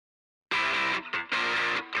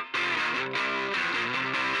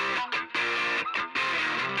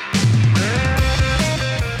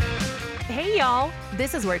Fall,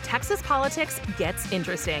 this is where Texas politics gets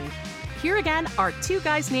interesting. Here again are two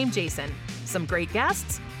guys named Jason, some great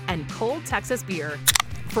guests, and cold Texas beer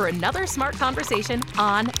for another smart conversation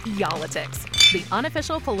on Y'all-itics, the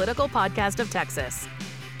unofficial political podcast of Texas.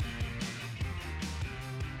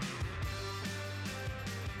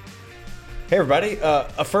 Hey everybody,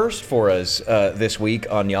 a first for us this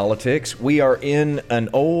week on Y'all-itics. We are in an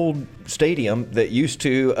old stadium that used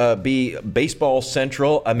to be Baseball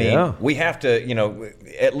Central. I mean, we have to,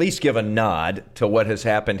 at least give a nod to what has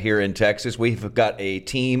happened here in Texas. We've got a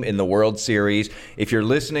team in the World Series. If you're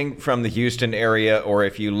listening from the Houston area or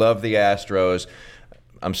if you love the Astros,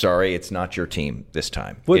 I'm sorry, it's not your team this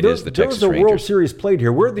time. Well, it is the Texas Rangers. There was a World Series played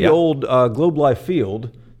here. We're at the old Globe Life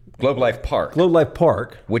Field. Globe Life Park. Globe Life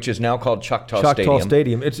Park. Which is now called Choctaw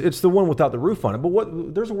Stadium. It's the one without the roof on it.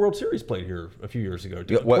 But there's a World Series played here a few years ago.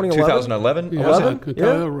 2011?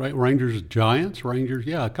 Yeah. Rangers, Giants, Rangers,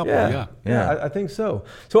 a couple, Yeah, I think so.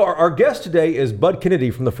 So our guest today is Bud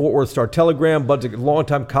Kennedy from the Fort Worth Star-Telegram. Bud's a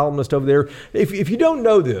longtime columnist over there. If you don't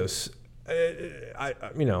know this,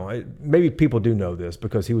 maybe people do know this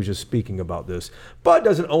because he was just speaking about this. Bud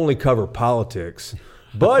doesn't only cover politics.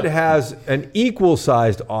 Bud has an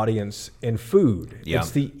equal-sized audience in food. Yeah.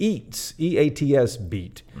 It's the Eats, E-A-T-S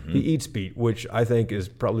beat, the Eats beat, which I think is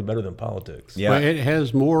probably better than politics. Yeah, well, it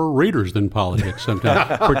has more readers than politics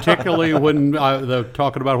sometimes, particularly when they're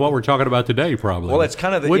talking about what we're talking about today, probably. Well, it's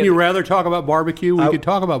kind of Wouldn't you rather talk about barbecue? We could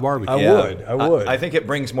talk about barbecue. I would. I think it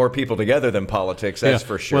brings more people together than politics, that's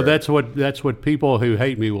for sure. Well, that's what people who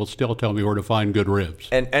hate me will still tell me where to find good ribs.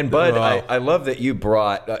 And Bud, I love that you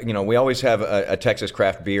brought, we always have a Texas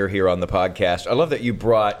craft beer here on the podcast. I love that you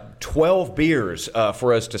brought 12 beers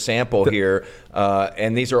for us to sample here,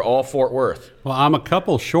 and these are all Fort Worth. Well, I'm a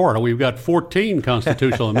couple short. We've got 14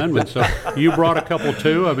 constitutional amendments, so you brought a couple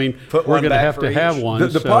too. I mean, we're going to have one.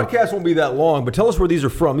 The podcast won't be that long, but tell us where these are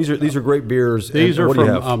from. These are great beers. These are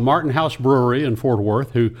from Martin House Brewery in Fort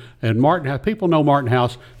Worth. People know Martin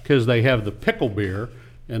House because they have the pickle beer,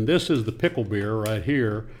 and this is the pickle beer right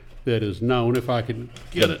here. That is known, if I can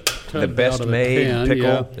get it the best made can,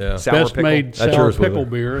 pickle, sour best pickle. made sour pickle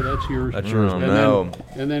beer. That's yours. That's yours.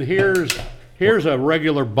 And then here's a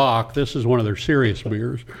regular Bock. This is one of their serious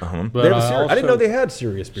beers. But I didn't know they had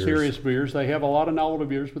serious beers. Serious beers. They have a lot of novelty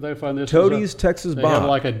beers, but they find this. Toadie's Texas Bock. They have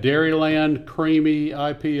like a Dairyland creamy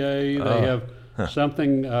IPA. They have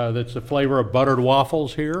something that's a flavor of buttered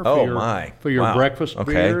waffles here for your breakfast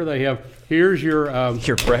beer. They have here's your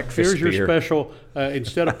breakfast here's your beer. Special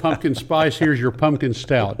instead of pumpkin spice, here's your pumpkin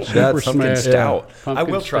stout. That's pumpkin stout. I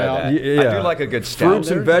will try that. I do like a good stout. Fruits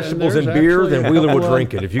and vegetables and beer, then Wheeler will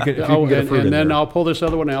drink it if you can get a fruit and then there. I'll pull this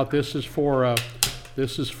other one out. This is for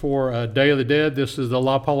Day of the Dead. This is the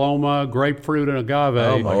La Paloma grapefruit and agave.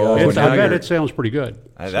 Oh my God! I bet it sounds pretty good.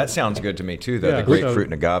 That sounds good to me too, though. The grapefruit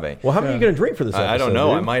and agave. Well, how many are you going to drink for this episode? I don't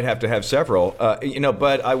know. I might have to have several.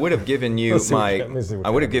 But I would have given you my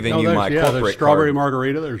corporate strawberry card.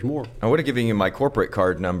 margarita. There's more. I would have given you my corporate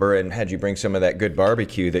card number and had you bring some of that good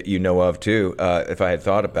barbecue that you know of too, if I had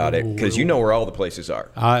thought about it, because you know where all the places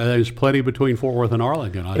are. There's plenty between Fort Worth and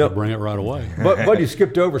Arlington. I could bring it right away. But you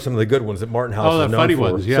skipped over some of the good ones that Martin House is known funny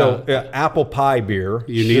for. ones, yeah. So apple pie beer.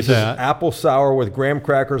 You need that. Is apple sour with graham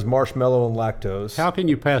crackers, marshmallow, and lactose. How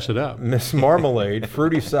can you pass it up? Miss Marmalade,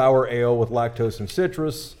 fruity sour ale with lactose and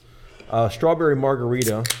citrus. Strawberry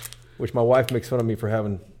margarita, which my wife makes fun of me for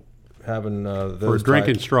having those for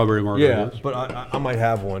drinking strawberry margaritas. Yeah, but I might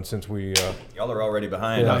have one since we. Y'all are already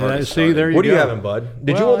behind. See, there you go. What are you having, Bud?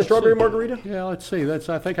 Did you want the strawberry margarita? Yeah, let's see.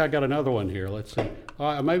 I think I got another one here. Let's see.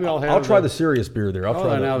 Maybe I'll have. I'll try the serious beer there. I'll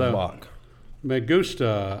try the Bock. Me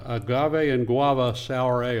gusta agave and guava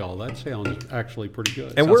sour ale. That sounds actually pretty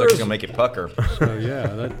good. And sounds like it's gonna make it pucker. So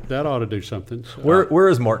yeah, that ought to do something. So, where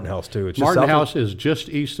is Martin House too? It's Martin House is just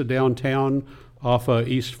east of downtown, off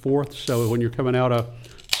East 4th. So when you're coming out of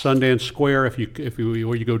Sundance Square, if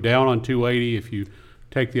you go down on 280, if you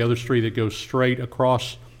take the other street that goes straight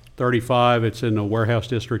across 35, it's in the warehouse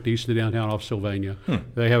district east of downtown off Sylvania.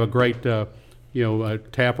 They have a great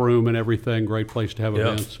tap room and everything. Great place to have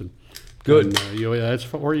events. And, good. And,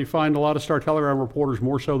 that's where you find a lot of Star-Telegram reporters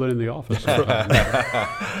more so than in the office.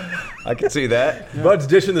 I can see that. Yeah. Bud's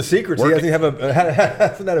dishing the secrets. He hasn't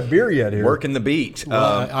had a beer yet here. Working the beat.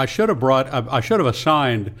 Well, I should have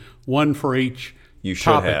assigned one for each You should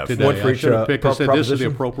topic have. today. One for I each, should have picked. I said this is the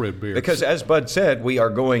proposition? appropriate beer. Because as Bud said, we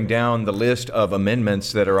are going down the list of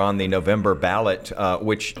amendments that are on the November ballot,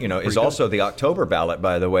 which is also the October ballot,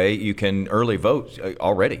 by the way. You can early vote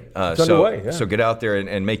already. It's underway, yeah. So get out there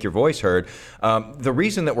and make your voice heard. The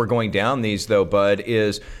reason that we're going down these, though, Bud,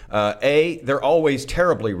 is they're always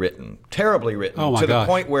terribly written. Oh, my to the gosh.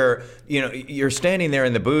 point where you're standing there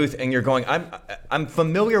in the booth and you're going, I'm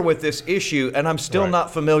familiar with this issue, and I'm still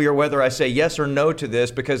not familiar whether I say yes or no to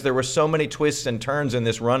this, because there were so many twists and turns in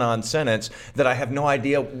this run-on sentence that I have no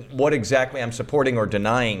idea what exactly I'm supporting or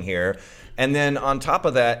denying here. And then on top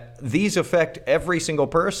of that, these affect every single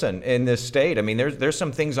person in this state. I mean, there's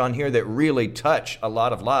some things on here that really touch a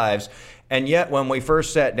lot of lives. And yet, when we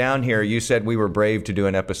first sat down here, you said we were brave to do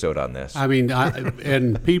an episode on this. I mean,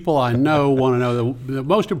 and people I know want to know, the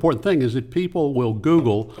most important thing is that people will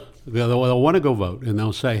Google, they'll want to go vote, and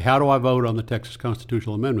they'll say, how do I vote on the Texas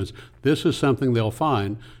constitutional amendments? This is something they'll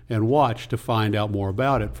find and watch to find out more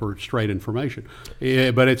about it for straight information.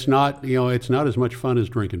 But it's not, it's not as much fun as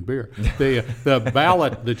drinking beer. The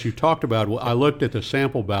ballot that you talked about, I looked at the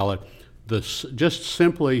sample ballot, just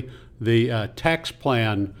simply the tax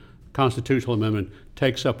plan constitutional amendment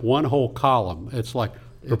takes up one whole column. It's like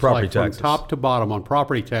property from taxes. top to bottom on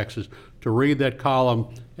property taxes. To read that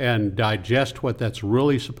column and digest what that's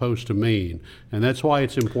really supposed to mean. And that's why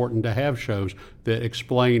it's important to have shows that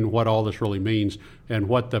explain what all this really means and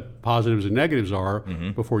what the positives and negatives are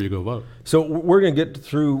before you go vote. So we're going to get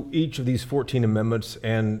through each of these 14 amendments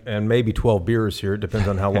and maybe 12 beers here. It depends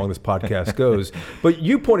on how long this podcast goes. But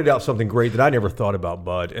you pointed out something great that I never thought about,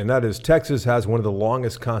 Bud, and that is Texas has one of the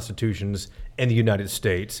longest constitutions in the United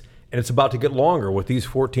States. And it's about to get longer with these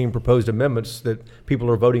 14 proposed amendments that people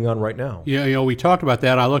are voting on right now. Yeah, we talked about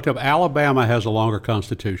that. I looked up, Alabama has a longer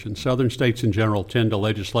constitution. Southern states in general tend to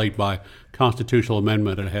legislate by constitutional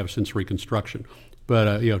amendment and have since Reconstruction.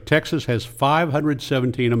 But Texas has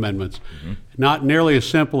 517 amendments, not nearly as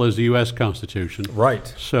simple as the U.S. Constitution.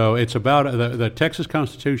 Right. So it's about the Texas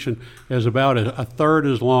Constitution is about a third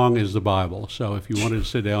as long as the Bible. So if you wanted to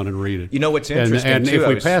sit down and read it, You know what's interesting, and too, if I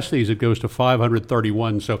we was- pass these, it goes to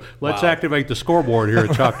 531. So let's activate the scoreboard here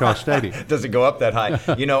at Choctaw Stadium. Does it go up that high?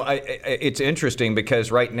 It's interesting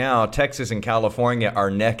because right now Texas and California are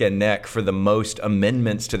neck and neck for the most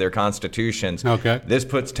amendments to their constitutions. Okay. This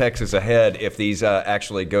puts Texas ahead if these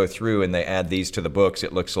actually go through and they add these to the books,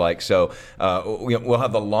 it looks like. So we'll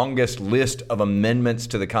have the longest list of amendments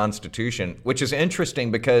to the Constitution, which is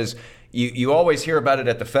interesting because you always hear about it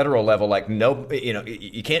at the federal level, like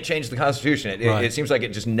you can't change the Constitution. It seems like it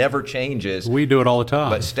just never changes. We do it all the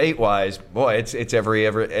time. But state-wise, boy, it's every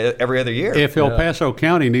other year. If El Paso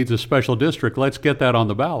County needs a special district, let's get that on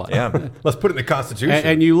the ballot. Yeah. Let's put it in the Constitution.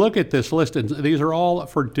 And you look at this list, and these are all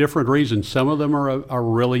for different reasons. Some of them are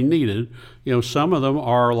really needed. Some of them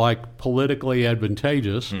are like politically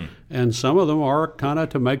advantageous, and some of them are kind of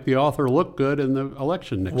to make the author look good in the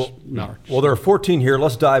election next March. Well, there are 14 here.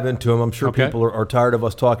 Let's dive into them. I'm sure Okay. people are tired of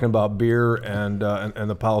us talking about beer and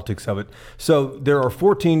the politics of it. So there are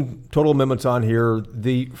 14 total amendments on here.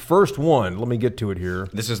 The first one, let me get to it here.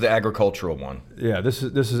 This is the agricultural one. Yeah, this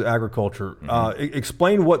is agriculture.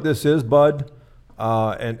 Explain what this is, Bud,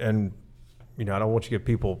 and I don't want you to give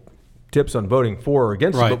people tips on voting for or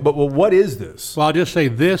against Right. it, but what is this? Well, I'll just say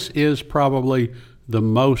this is probably the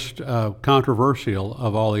most controversial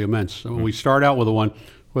of all the amendments. We start out with the one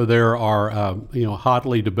where there are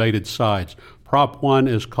hotly debated sides. Prop 1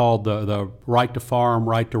 is called the right to farm,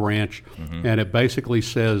 right to ranch, and it basically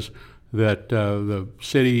says that the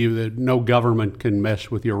city, that no government can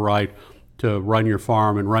mess with your right to run your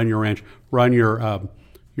farm and run your ranch, run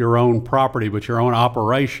your own property, but your own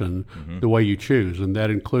operation the way you choose, and that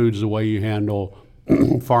includes the way you handle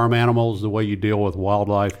farm animals, the way you deal with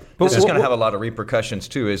wildlife. This is going to have a lot of repercussions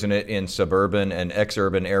too, isn't it, in suburban and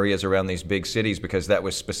exurban areas around these big cities, because that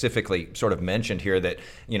was specifically sort of mentioned here that,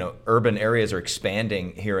 urban areas are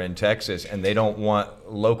expanding here in Texas, and they don't want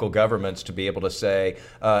local governments to be able to say,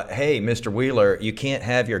 hey, Mr. Wheeler, you can't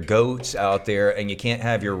have your goats out there and you can't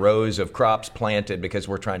have your rows of crops planted because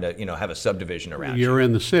we're trying to, have a subdivision around you. You're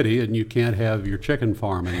in the city and you can't have your chicken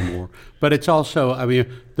farm anymore. But it's also,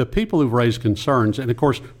 the people who've raised concerns, and of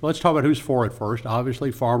course, let's talk about who's for it first.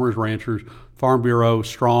 Obviously, farmers, ranchers, Farm Bureau,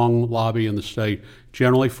 strong lobby in the state,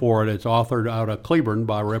 generally for it. It's authored out of Cleburne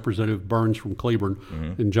by Representative Burns from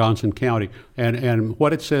Cleburne in Johnson County. And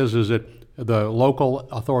what it says is that the local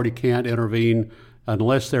authority can't intervene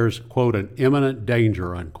unless there's, quote, an imminent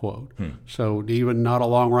danger, unquote. So even not a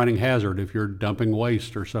long-running hazard if you're dumping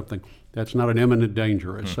waste or something. That's not an imminent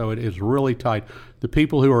danger. So it is really tight. The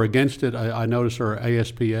people who are against it, I notice, are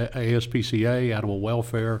ASPCA, Animal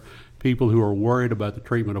Welfare, people who are worried about the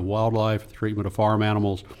treatment of wildlife, the treatment of farm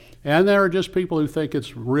animals, and there are just people who think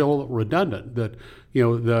it's real redundant. That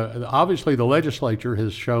obviously the legislature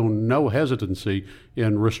has shown no hesitancy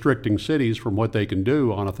in restricting cities from what they can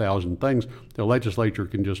do on 1,000 things. The legislature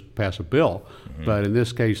can just pass a bill, but in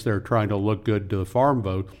this case, they're trying to look good to the farm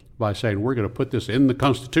vote by saying we're going to put this in the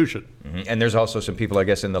Constitution. And there's also some people, I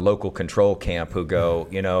guess, in the local control camp who go,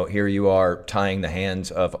 here you are tying the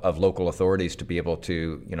hands of local authorities to be able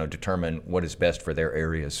to, determine what is best for their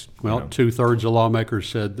areas. Well, 2/3 of lawmakers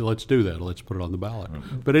said, let's do that. Let's put it on the ballot.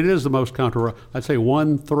 But it is the most controversial. I'd say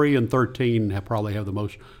 1, 3, and 13 probably have the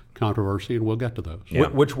most controversy, and we'll get to those. Yeah.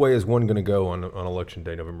 Which way is one going to go on Election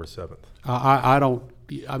Day, November 7th?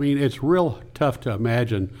 It's real tough to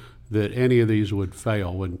imagine that any of these would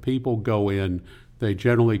fail. When people go in, they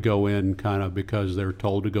generally go in kind of because they're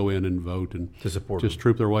told to go in and vote and to support just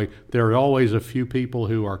troop their way. There are always a few people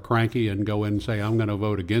who are cranky and go in and say, I'm going to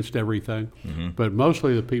vote against everything. But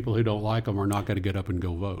mostly the people who don't like them are not going to get up and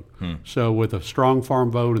go vote. So with a strong farm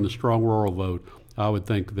vote and a strong rural vote, I would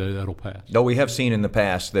think that that'll pass. Though we have seen in the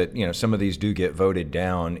past that some of these do get voted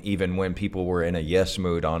down, even when people were in a yes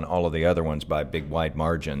mood on all of the other ones by big wide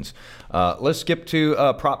margins. Let's skip to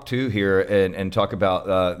Prop 2 here and talk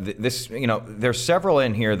about this. There's several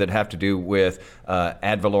in here that have to do with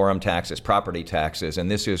ad valorem taxes, property taxes,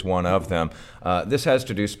 and this is one of them. This has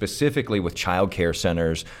to do specifically with child care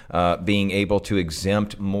centers being able to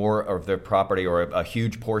exempt more of their property or a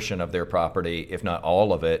huge portion of their property, if not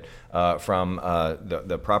all of it, from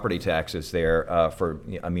the property taxes there for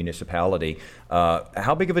a municipality.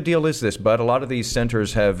 How big of a deal is this, Bud? A lot of these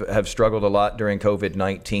centers have struggled a lot during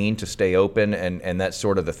COVID-19 to stay open, and that's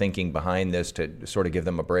sort of the thinking behind this, to sort of give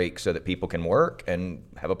them a break so that people can work and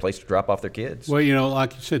have a place to drop off their kids. Well,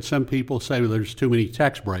 like you said, some people say there's too many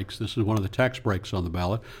tax breaks. This is one of the tax breaks on the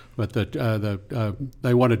ballot, but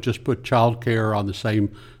they want to just put child care on the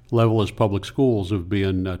same level as public schools of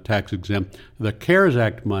being tax exempt. The CARES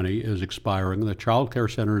Act money is expiring. The child care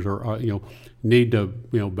centers are need to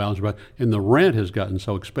bounce back, and the rent has gotten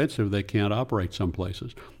so expensive they can't operate some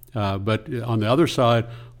places. But on the other side,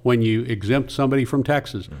 when you exempt somebody from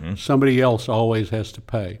taxes, somebody else always has to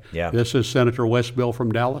pay. Yeah. This is Senator Westbill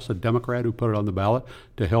from Dallas, a Democrat who put it on the ballot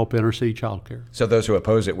to help inner city child care. So those who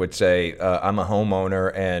oppose it would say, I'm a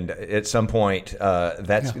homeowner, and at some point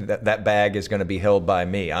that bag is going to be held by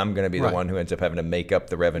me. I'm going to be the one who ends up having to make up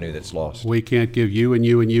the revenue that's lost. We can't give you and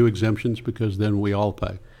you and you exemptions because then we all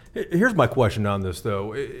pay. Here's my question on this,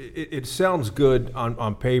 though. It sounds good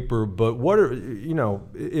on paper, but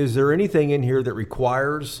is there anything in here that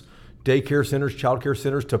requires daycare centers, child care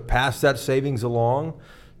centers to pass that savings along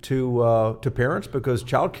to parents? Because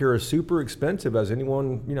child care is super expensive, as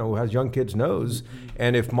anyone who has young kids knows.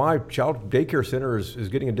 And if my child daycare center is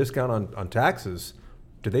getting a discount on taxes,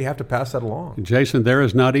 do they have to pass that along? Jason, there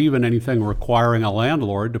is not even anything requiring a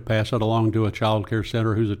landlord to pass it along to a child care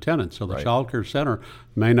center who's a tenant. So the child care center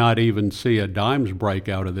may not even see a dime's break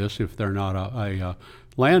out of this if they're not a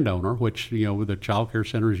landowner, which, the child care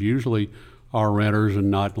centers usually are renters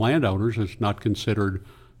and not landowners. It's not considered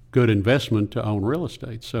good investment to own real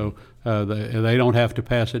estate. So they don't have to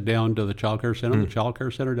pass it down to the child care center. The child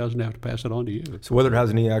care center doesn't have to pass it on to you. So whether it has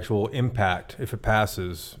any actual impact, if it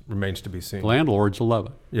passes, remains to be seen. Landlords will love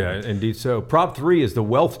it. Yeah, indeed so. Prop 3 is the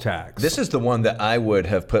wealth tax. This is the one that I would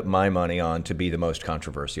have put my money on to be the most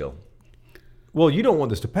controversial. Well, you don't want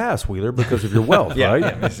this to pass, Wheeler, because of your wealth, right?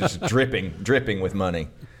 Yeah, it's just dripping with money.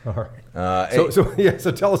 All right.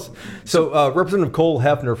 So tell us. So Representative Cole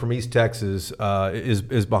Hefner from East Texas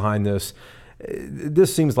is behind this.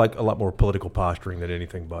 This seems like a lot more political posturing than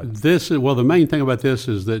anything, Bud. The main thing about this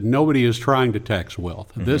is that nobody is trying to tax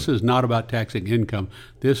wealth. This is not about taxing income.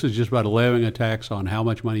 This is just about levying a tax on how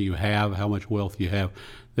much money you have, how much wealth you have.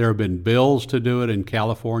 There have been bills to do it in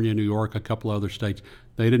California, New York, a couple other states.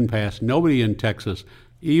 They didn't pass. Nobody in Texas,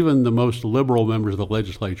 even the most liberal members of the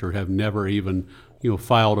legislature, have never even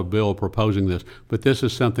filed a bill proposing this. But this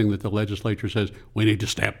is something that the legislature says, we need to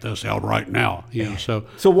stamp this out right now. So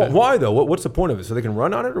why, though? What's the point of it? So they can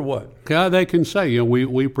run on it or what? They can say,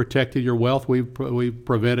 we protected your wealth. We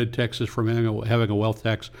prevented Texas from having a wealth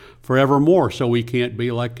tax forevermore. So we can't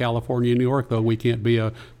be like California and New York, though. We can't be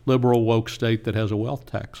a liberal woke state that has a wealth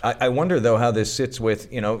tax. I wonder, though, how this sits with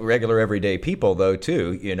regular everyday people, though,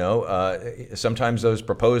 too. Sometimes those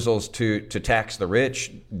proposals to tax the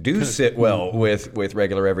rich do sit well with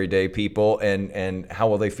regular everyday people, and how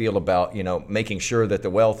will they feel about making sure that the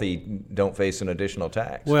wealthy don't face an additional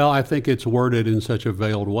tax? Well, I think it's worded in such a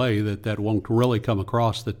veiled way that won't really come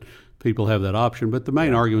across that people have that option. But the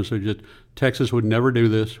main arguments are just Texas would never do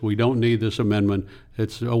this. We don't need this amendment.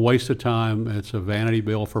 It's a waste of time. It's a vanity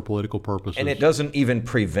bill for political purposes. And it doesn't even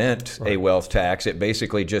prevent a wealth tax. It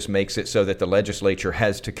basically just makes it so that the legislature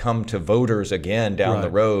has to come to voters again down the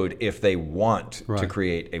road if they want to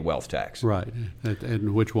create a wealth tax. Right,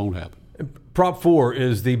 and which won't happen. Prop 4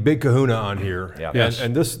 is the big kahuna on here. Yeah. Yes.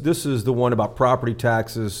 And this is the one about property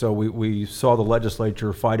taxes. So we saw the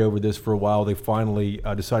legislature fight over this for a while. They finally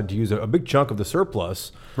decided to use a big chunk of the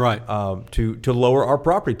surplus to lower our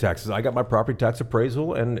property taxes. I got my property tax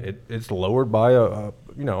appraisal, and it's lowered by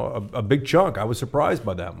a big chunk. I was surprised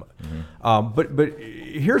by that. But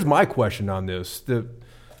here's my question on this.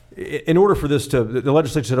 In order for this the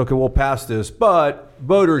legislature said, okay, we'll pass this, but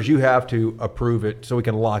voters, you have to approve it so we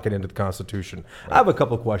can lock it into the Constitution. I have a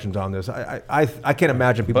couple of questions on this. I can't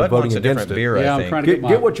imagine people Bud voting wants a against different it. beer, Yeah, I I'm think. trying to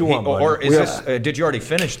Get what you want, Bud. Or is this? Did you already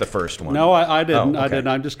finish the first one? No, I didn't. Oh, okay. I didn't.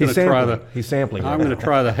 I'm just going He's to try sampling. He's sampling. I'm going to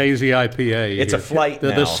try the hazy IPA. It's a here. flight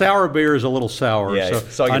The now. sour beer is a little sour. Yeah, so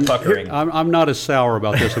saw you puckering. I'm not as sour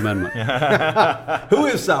about this amendment. Who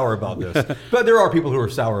is sour about this? But there are people who are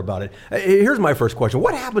sour about it. Here's my first question.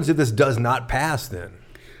 What happens if this does not pass then?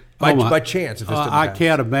 By chance, if this doesn't I pass?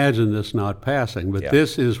 can't imagine this not passing, but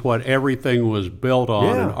this is what everything was built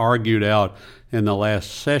on and argued out in the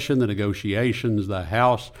last session, the negotiations. The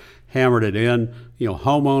House hammered it in.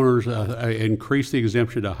 Homeowners increased the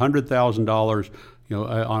exemption to $100,000.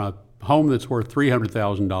 On a home that's worth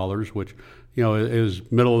 $300,000, which is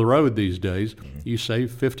middle of the road these days, you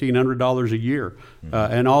save $1,500 a year.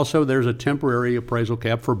 And also there's a temporary appraisal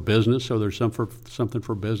cap for business, so there's something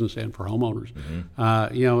for business and for homeowners.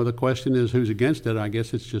 The question is who's against it. I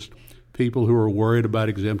guess it's just people who are worried about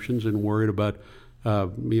exemptions and worried about,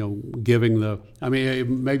 giving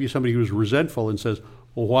maybe somebody who's resentful and says,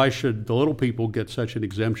 well, why should the little people get such an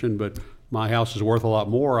exemption, but my house is worth a lot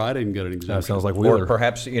more. I didn't get an exemption. That sounds like Or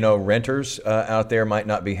perhaps, renters out there might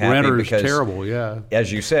not be happy Renters because, terrible, yeah.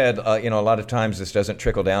 As you said, a lot of times this doesn't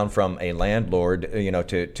trickle down from a landlord,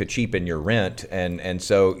 to cheapen your rent, and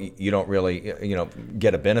so you don't really,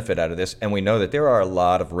 get a benefit out of this. And we know that there are a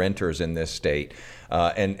lot of renters in this state.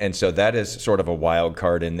 And so that is sort of a wild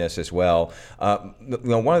card in this as well.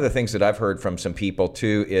 One of the things that I've heard from some people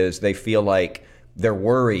too is they feel like they're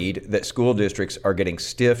worried that school districts are getting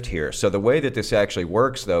stiffed here. So the way that this actually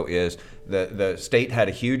works, though, is the state had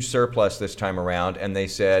a huge surplus this time around, and they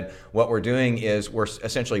said, what we're doing is we're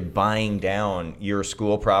essentially buying down your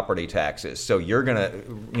school property taxes. So you're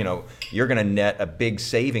gonna net a big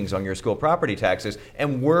savings on your school property taxes,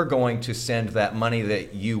 and we're going to send that money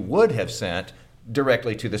that you would have sent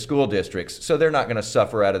directly to the school districts. So they're not going to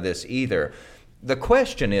suffer out of this either. The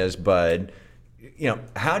question is, Bud,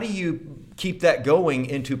 how do you keep that going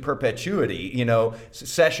into perpetuity?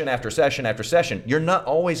 Session after session after session. You're not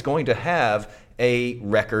always going to have a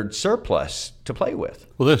record surplus to play with.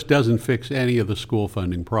 Well, this doesn't fix any of the school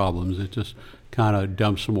funding problems. It just kind of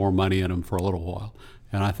dumps some more money in them for a little while.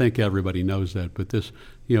 And I think everybody knows that. But this,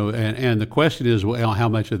 and the question is, well, how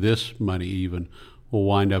much of this money even will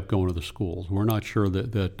wind up going to the schools? We're not sure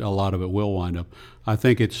that a lot of it will wind up. I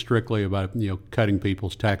think it's strictly about, cutting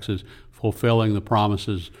people's taxes, fulfilling the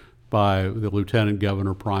promises by the lieutenant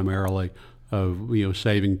governor primarily of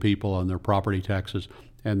saving people on their property taxes,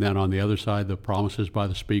 and then on the other side the promises by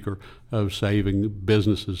the speaker of saving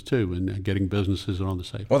businesses too and getting businesses on the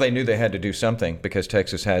safe. Well, they knew they had to do something because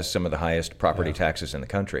Texas has some of the highest property taxes in the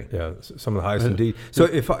country. Yeah, some of the highest indeed. So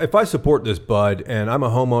if I support this, Bud, and I'm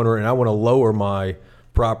a homeowner and I want to lower my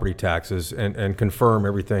property taxes and confirm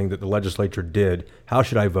everything that the legislature did, how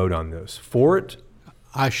should I vote on this? For it?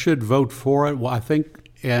 I should vote for it. Well, I think,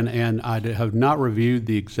 and I have not reviewed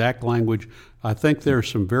the exact language. I think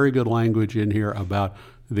there's some very good language in here about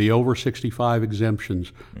the over 65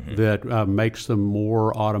 exemptions that makes them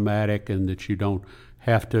more automatic and that you don't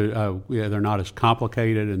have to, they're not as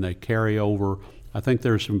complicated and they carry over. I think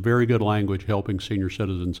there's some very good language helping senior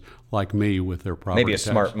citizens like me with their property Maybe a tax.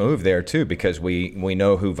 smart move there, too, because we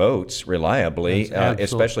know who votes reliably,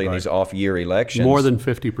 especially in these off-year elections. More than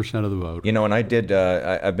 50% of the vote. And I did,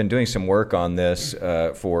 I've been doing some work on this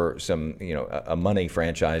for some, a money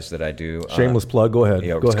franchise that I do. Shameless plug, go ahead.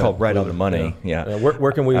 It's called Right on the Money. Yeah.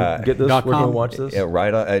 Where can we get this? Where can we watch this?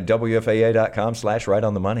 Right on WFAA.com/Right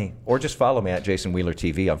on the Money. Or just follow me at Jason Wheeler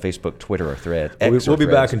TV on Facebook, Twitter, or Thread. We'll be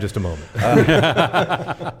back in just a moment.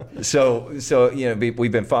 So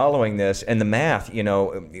we've been following this, and the math. We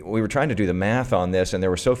were trying to do the math on this, and there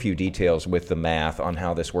were so few details with the math on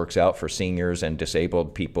how this works out for seniors and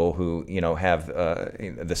disabled people who have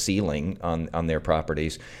the ceiling on their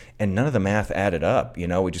properties, and none of the math added up.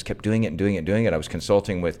 We just kept doing it. I was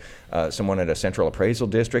consulting with someone at a central appraisal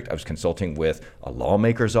district. I was consulting with a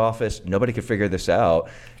lawmaker's office. Nobody could figure this out.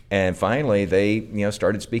 And finally, they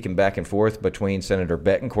started speaking back and forth between Senator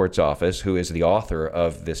Betancourt's office, who is the author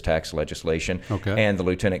of this tax legislation, and the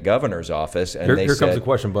Lieutenant Governor's office. And here comes the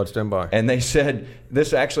question, bud. Stand by. And they said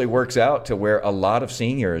this actually works out to where a lot of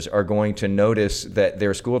seniors are going to notice that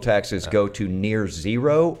their school taxes go to near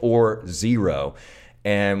zero or zero.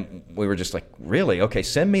 And we were just like, really? Okay,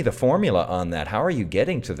 send me the formula on that. How are you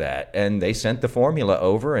getting to that? And they sent the formula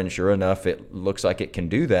over, and sure enough, it looks like it can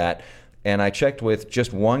do that. And I checked with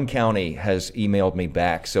just one county has emailed me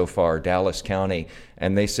back so far, Dallas County,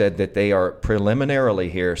 and they said that they are preliminarily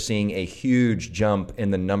here seeing a huge jump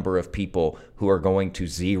in the number of people who are going to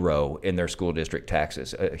zero in their school district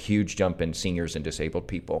taxes, a huge jump in seniors and disabled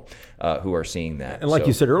people who are seeing that. And like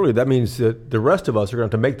you said earlier, that means that the rest of us are going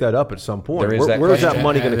to have to make that up at some point. Where's that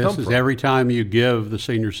money going to come from? Every time you give the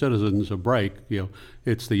senior citizens a break,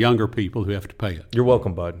 it's the younger people who have to pay it. You're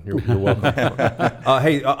welcome, bud. You're welcome.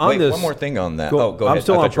 Hey, Wait, this. One more thing on that. Go ahead. I'm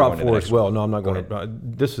still on Prop 4 as well. No, I'm not going to.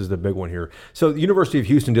 This is the big one here. So the University of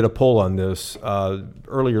Houston did a poll on this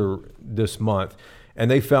earlier this month, and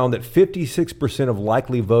they found that 56% of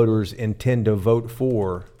likely voters intend to vote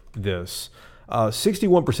for this.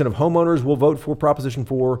 61% of homeowners will vote for Proposition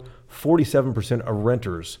 4. 47% of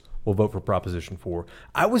renters will vote for Proposition 4.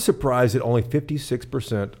 I was surprised that only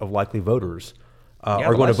 56% of likely voters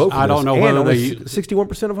are going to vote for this. I don't know whether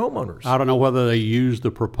 61% of homeowners. I don't know whether they used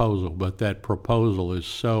the proposal, but that proposal is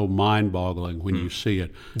so mind-boggling when you see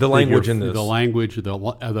it. The language in this. The language,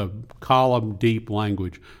 the column-deep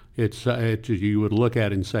language. You would look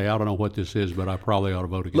at it and say, I don't know what this is, but I probably ought to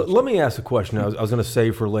vote against it. Let me ask a question I was going to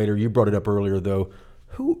save for later. You brought it up earlier, though.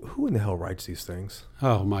 Who in the hell writes these things?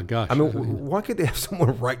 Oh, my gosh. I mean, why could they have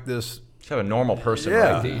someone write this? Just have a normal person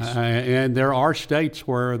write these. And there are states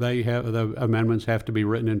where they have the amendments have to be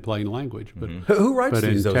written in plain language. But who writes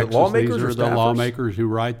these? In Texas, lawmakers these or are the lawmakers who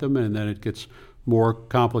write them, and then it gets more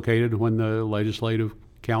complicated when the legislative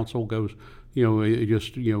council goes. It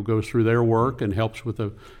just goes through their work and helps with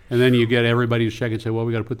and then you get everybody to check and say, well,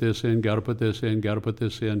 we got to put this in, got to put this in, got to put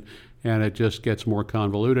this in, and it just gets more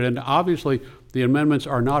convoluted. And obviously, the amendments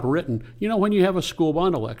are not written. When you have a school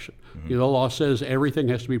bond election, the law says everything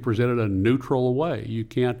has to be presented in a neutral way. You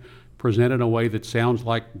can't present it in a way that sounds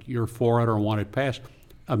like you're for it or want it passed.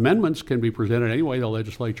 Amendments can be presented any way the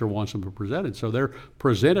legislature wants them to be presented. So they're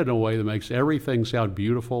presented in a way that makes everything sound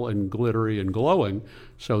beautiful and glittery and glowing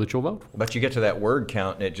so that you'll vote for it. But you get to that word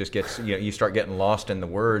count and it just gets, you start getting lost in the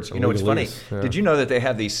words. It's funny. Yeah. Did you know that they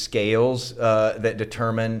have these scales that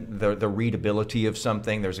determine the readability of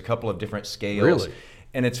something? There's a couple of different scales. Really?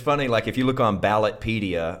 And it's funny, like if you look on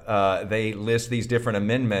Ballotpedia, they list these different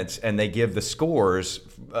amendments and they give the scores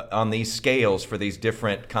on these scales for these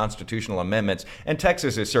different constitutional amendments. And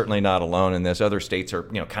Texas is certainly not alone in this. Other states are,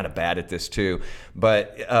 kind of bad at this too.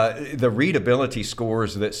 But the readability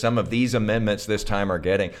scores that some of these amendments this time are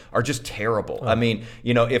getting are just terrible. I mean,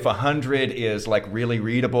 if 100 is like really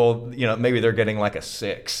readable, maybe they're getting like a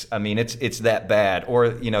 6. I mean, it's that bad. Or,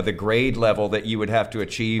 the grade level that you would have to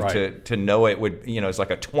achieve to know it would, is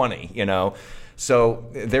like a 20, So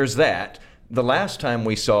there's that. The last time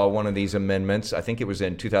we saw one of these amendments, I think it was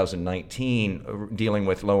in 2019, dealing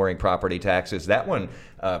with lowering property taxes. That one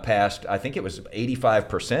passed, I think it was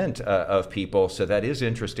 85% of people. So that is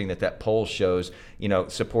interesting that poll shows,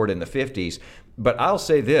 support in the 50s. But I'll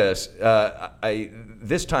say this,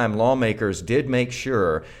 this time lawmakers did make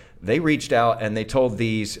sure they reached out and they told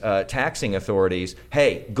these taxing authorities,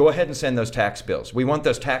 hey, go ahead and send those tax bills. We want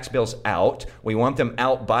those tax bills out. We want them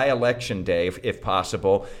out by Election Day, if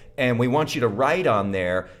possible. And we want you to write on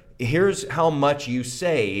there, here's how much you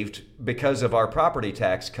saved because of our property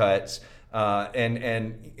tax cuts.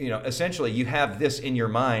 Essentially you have this in your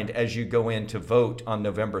mind as you go in to vote on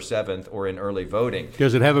November 7th or in early voting.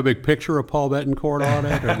 Does it have a big picture of Paul Betancourt on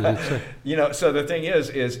it? Or does it say? So the thing is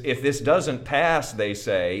if this doesn't pass, they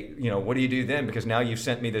say, what do you do then? Because now you've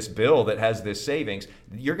sent me this bill that has this savings.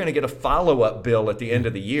 You're going to get a follow-up bill at the end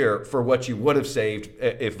of the year for what you would have saved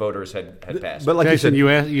if voters had passed. But like Jason, you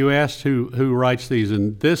asked who writes these,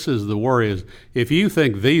 and this is the worry is if you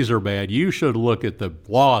think these are bad, you should look at the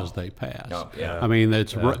laws they pass. Oh, yeah. I mean,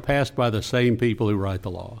 it's passed by the same people who write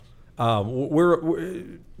the laws.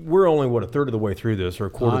 We're only a third of the way through this, or a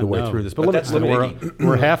quarter of the way through this. But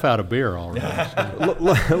we're half out of beer already.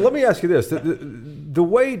 So. Let me ask you this: the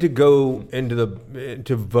way to go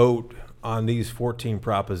to vote on these 14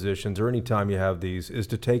 propositions, or any time you have these, is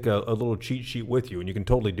to take a little cheat sheet with you, and you can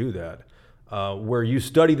totally do that. Where you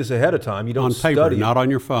study this ahead of time, you don't on paper, study not on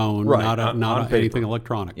your phone, right, not anything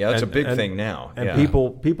electronic. Yeah, that's a big thing now. And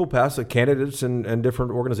people pass candidates and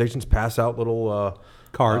different organizations pass out little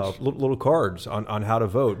cards, little cards on how to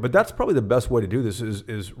vote. But that's probably the best way to do this: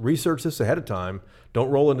 is research this ahead of time. Don't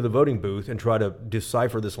roll into the voting booth and try to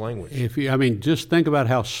decipher this language. Just think about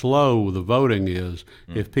how slow the voting is.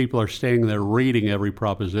 If people are standing there reading every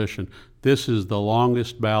proposition, this is the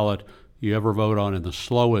longest ballot you ever vote on and the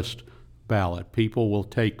slowest ballot. People will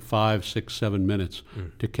take 5, 6, 7 minutes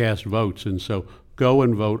to cast votes, and so go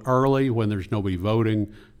and vote early when there's nobody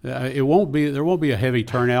voting. There won't be a heavy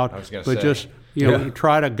turnout, just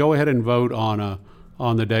try to go ahead and vote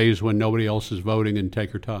on the days when nobody else is voting, and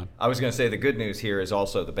take your time. I was going to say the good news here is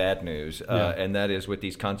also the bad news, and that is with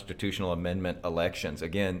these constitutional amendment elections.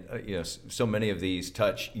 Again, so many of these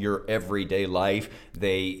touch your everyday life.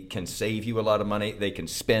 They can save you a lot of money. They can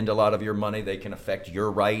spend a lot of your money. They can affect your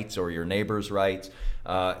rights or your neighbor's rights.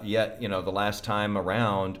 Yet, the last time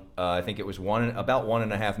around, I think it was about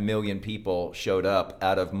 1.5 million people showed up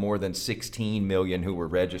out of more than 16 million who were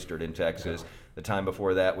registered in Texas. The time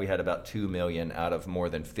before that, we had about 2 million out of more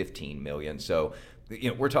than 15 million. So,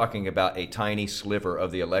 we're talking about a tiny sliver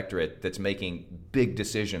of the electorate that's making big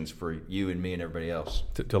decisions for you and me and everybody else.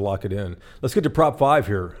 To lock it in. Let's get to Prop 5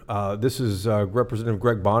 here. This is Representative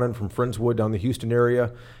Greg Bonin from Friendswood down the Houston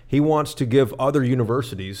area. He wants to give other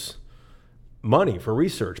universities money for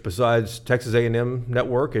research besides Texas A&M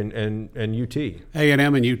Network and UT.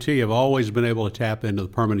 A&M and UT have always been able to tap into the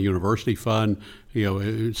Permanent University Fund.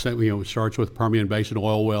 It starts with Permian Basin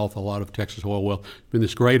Oil Wealth, a lot of Texas oil wealth. It's been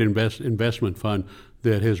this great investment fund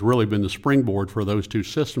that has really been the springboard for those two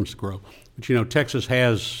systems to grow. But Texas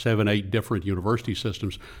has 7, 8 different university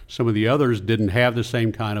systems. Some of the others didn't have the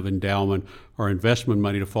same kind of endowment or investment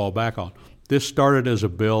money to fall back on. This started as a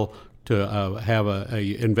bill to have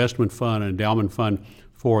a investment fund, an endowment fund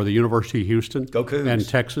for the University of Houston and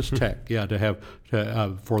Texas Tech. To have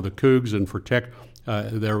for the Cougs and for Tech.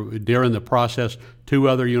 During the process, 2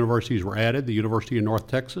 other universities were added: the University of North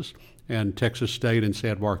Texas and Texas State in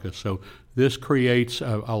San Marcos. So this creates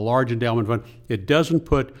a large endowment fund. It doesn't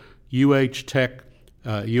put UH Tech,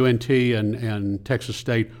 UNT, and Texas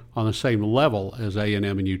State on the same level as A&M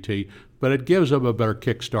and UT, but it gives them a better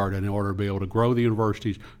kickstart in order to be able to grow the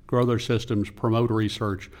universities, grow their systems, promote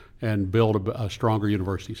research, and build a stronger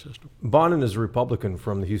university system. Bonin is a Republican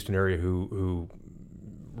from the Houston area who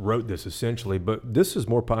wrote this essentially, but this is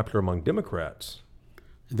more popular among Democrats.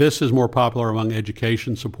 This is more popular among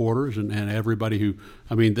education supporters and everybody who,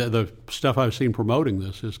 the stuff I've seen promoting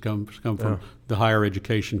this has come from the higher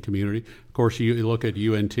education community. Of course, you look at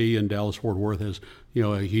UNT and Dallas-Fort Worth has,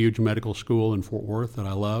 a huge medical school in Fort Worth that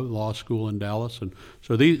I love, law school in Dallas. And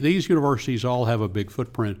so these universities all have a big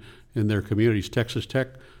footprint in their communities. Texas Tech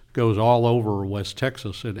goes all over West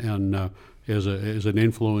Texas and is an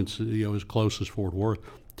influence, as close as Fort Worth.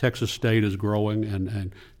 Texas State is growing,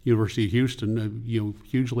 and University of Houston,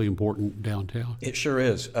 hugely important downtown. It sure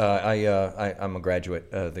is. I'm a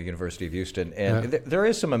graduate of the University of Houston, and there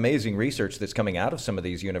is some amazing research that's coming out of some of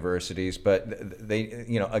these universities. But they,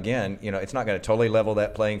 it's not going to totally level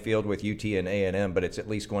that playing field with UT and A&M, but it's at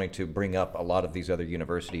least going to bring up a lot of these other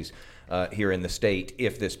universities here in the state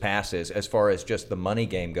if this passes. As far as just the money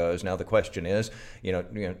game goes, now the question is,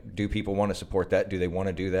 do people want to support that? Do they want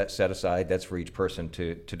to do that? Set aside. That's for each person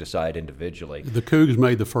to decide individually. The Cougs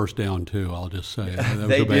made the first down too. I'll just say that was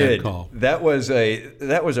they a bad did. Call. That was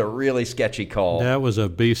a really sketchy call. That was a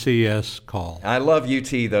BCS call. I love UT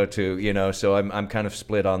though too. So I'm kind of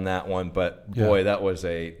split on that one. But boy, that was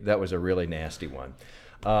a really nasty one.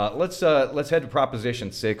 Let's head to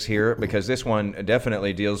Proposition 6 here, because this one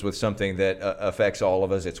definitely deals with something that affects all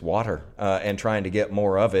of us. It's water and trying to get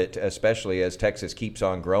more of it, especially as Texas keeps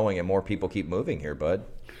on growing and more people keep moving here, Bud.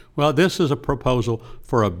 Well, this is a proposal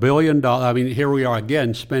for $1 billion. Here we are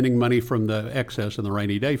again spending money from the excess in the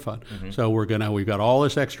rainy day fund. Mm-hmm. So we've got all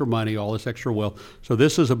this extra money, all this extra wealth. So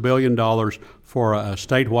this is $1 billion for a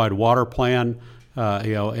statewide water plan.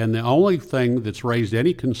 And the only thing that's raised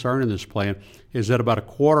any concern in this plan is that about a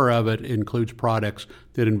quarter of it includes projects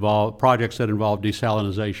that involve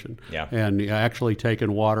desalinization. Yeah. And actually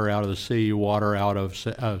taking water out of the sea, water out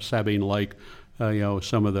of Sabine Lake,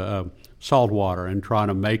 some of the salt water, and trying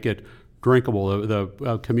to make it drinkable.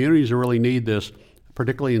 The communities that really need this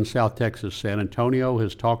particularly in South Texas. San Antonio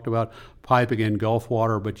has talked about piping in Gulf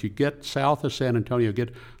water, but you get south of San Antonio,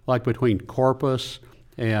 get like between Corpus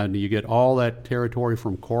and you get all that territory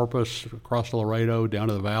from Corpus across Laredo down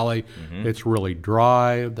to the valley. It's really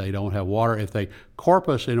dry. They don't have water.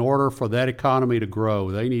 Corpus, in order for that economy to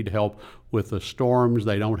grow, they need help with the storms.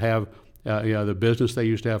 They don't have the business they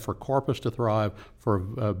used to have. For Corpus to thrive, for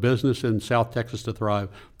business in South Texas to thrive,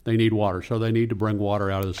 they need water. So they need to bring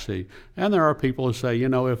water out of the sea. And there are people who say,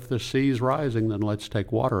 if the sea's rising, then let's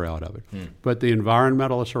take water out of it. But the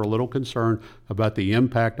environmentalists are a little concerned about the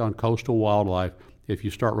impact on coastal wildlife if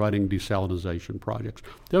you start running desalination projects.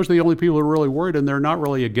 Those are the only people who are really worried, and they're not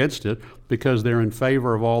really against it because they're in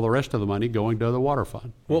favor of all the rest of the money going to the water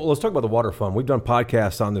fund. Well, let's talk about the water fund. We've done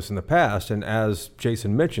podcasts on this in the past, and as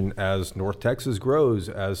Jason mentioned, as North Texas grows,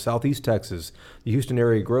 as Southeast Texas, the Houston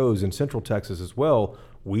area grows, and Central Texas as well,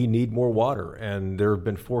 we need more water. And there have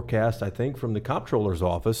been forecasts, I think, from the comptroller's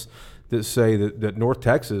office that say that North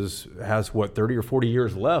Texas has, 30 or 40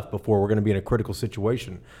 years left before we're going to be in a critical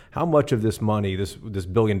situation. How much of this money, this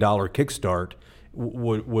 $1 billion kickstart,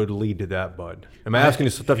 would lead to that, Bud? Am I asking you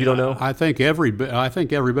stuff you don't know? I think every bit.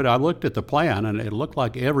 I looked at the plan, and it looked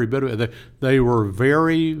like every bit of it. They were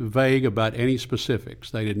very vague about any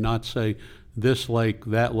specifics. They did not say this lake,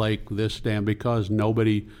 that lake, this dam, because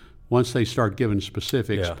nobody. Once they start giving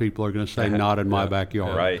specifics, people are going to say, not in my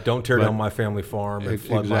backyard. Right. Don't tear down my family farm and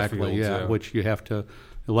flood my fields. Which you have to,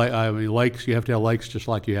 lakes, you have to have lakes just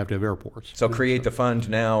like you have to have airports. So create the fund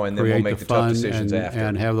now, and then we'll make the tough decisions after.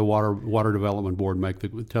 And have the Water Development Board make the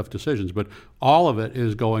tough decisions. But all of it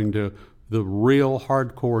is going to the real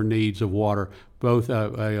hardcore needs of water, both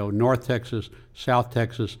North Texas, South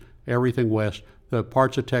Texas, everything west, the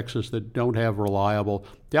parts of Texas that don't have reliable.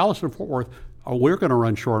 Dallas and Fort Worth, we're going to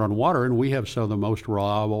run short on water, and we have some of the most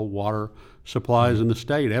reliable water supplies in the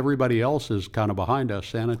state. Everybody else is kind of behind us.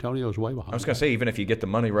 San Antonio is way behind. I was going to say, even if you get the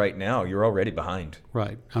money right now, you're already behind.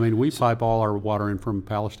 Right. I mean, we pipe all our water in from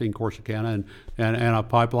Palestine, Corsicana, and a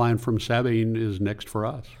pipeline from Sabine is next for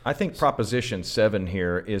us. I think Proposition 7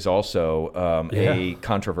 here is also a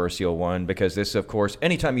controversial one, because this, of course,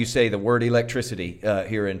 anytime you say the word electricity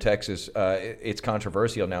here in Texas, it's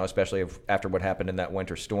controversial now, especially after what happened in that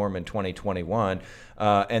winter storm in 2021.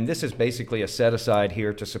 And this is basically a set-aside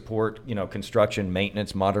here to support, construction,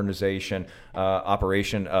 maintenance, modernization,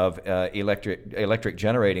 operation of electric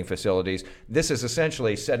generating facilities. This is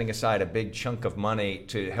essentially setting aside a big chunk of money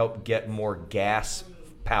to help get more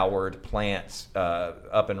gas-powered plants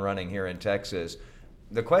up and running here in Texas.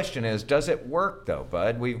 The question is, does it work, though,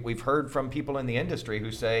 Bud? We've heard from people in the industry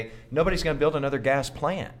who say nobody's going to build another gas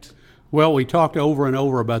plant. Well, we talked over and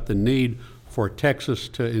over about the need for Texas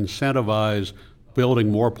to incentivize building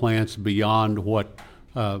more plants beyond what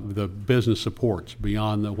the business supports,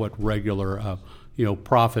 beyond what regular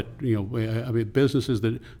profit. Businesses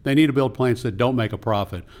that they need to build plants that don't make a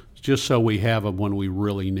profit, just so we have them when we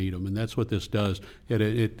really need them, and that's what this does.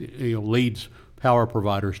 It leads power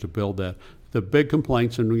providers to build that. The big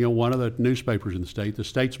complaints, and one of the newspapers in the state, the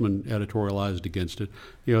Statesman, editorialized against it.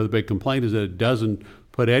 The big complaint is that it doesn't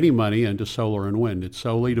put any money into solar and wind. It's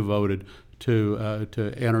solely devoted to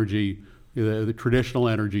energy, the traditional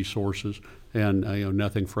energy sources, and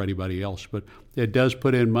nothing for anybody else. But it does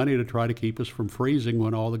put in money to try to keep us from freezing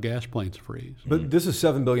when all the gas plants freeze. But this is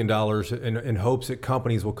 $7 billion in hopes that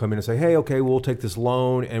companies will come in and say, hey, okay, we'll take this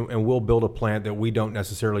loan and we'll build a plant that we don't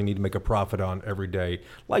necessarily need to make a profit on every day.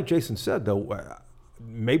 Like Jason said, though,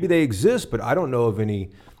 maybe they exist, but I don't know of any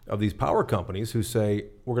of these power companies who say,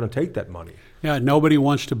 we're going to take that money. Yeah, nobody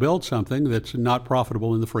wants to build something that's not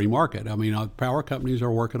profitable in the free market. I mean, power companies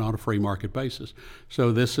are working on a free market basis.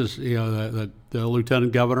 So this is, the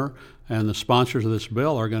lieutenant governor and the sponsors of this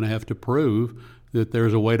bill are going to have to prove that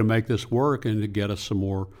there's a way to make this work and to get us some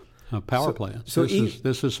more power plants.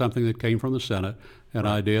 This is something that came from the Senate, an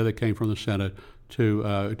idea that came from the Senate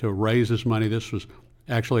to raise this money. This was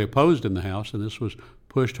actually opposed in the House, and this was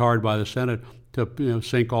pushed hard by the Senate to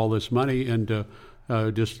sink all this money into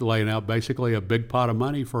just laying out basically a big pot of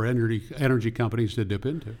money for energy companies to dip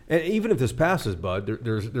into. And even if this passes, Bud,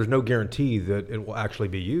 there's no guarantee that it will actually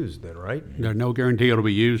be used then, right? There's no guarantee it'll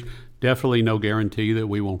be used. Definitely no guarantee that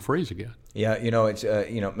we won't freeze again. Yeah, it's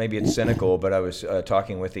maybe it's cynical, but I was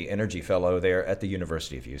talking with the energy fellow there at the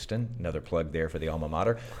University of Houston, another plug there for the alma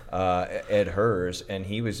mater, Ed Hers, and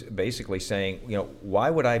he was basically saying, why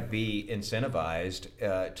would I be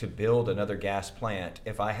incentivized to build another gas plant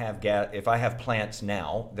if I have plants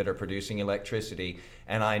now that are producing electricity,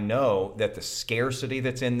 and I know that the scarcity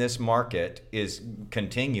that's in this market is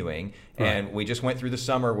continuing, And we just went through the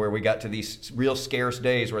summer where we got to these real scarce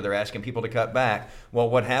days where they're asking people to cut back. Well,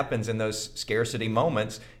 what happens in those scarcity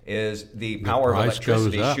moments is the power of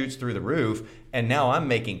electricity shoots through the roof, and now I'm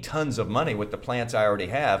making tons of money with the plants I already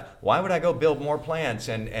have. Why would I go build more plants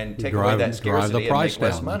and take away that scarcity and make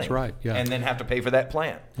less money? That's right, yeah. And then have to pay for that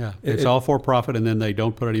plant? Yeah, it's all for profit, and then they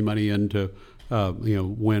don't put any money into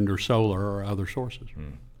wind or solar or other sources.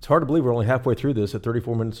 It's hard to believe we're only halfway through this at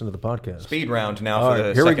 34 minutes into the podcast. Speed round now for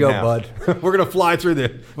the here we second go, half. bud. We're going to fly through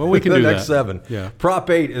we can the do next that. 7. Yeah. Prop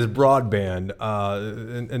 8 is broadband,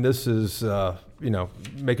 and this is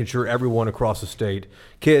making sure everyone across the state,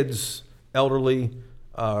 kids, elderly,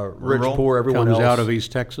 rich, poor, everyone comes else. out of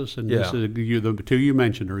East Texas, and this is, the two you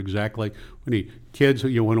mentioned are exactly we need kids.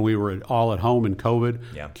 When we were all at home in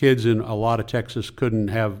COVID, kids in a lot of Texas couldn't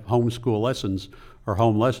have homeschool lessons or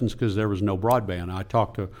home lessons because there was no broadband. I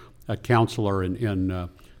talked to a counselor in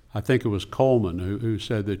I think it was Coleman who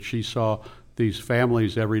said that she saw these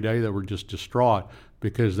families every day that were just distraught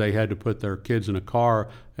because they had to put their kids in a car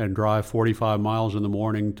and drive 45 miles in the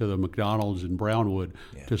morning to the McDonald's in Brownwood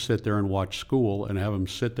to sit there and watch school, and have them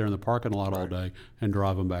sit there in the parking lot all day and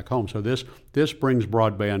drive them back home. So this brings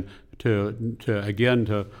broadband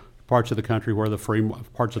to parts of the country where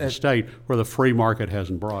parts of the state where the free market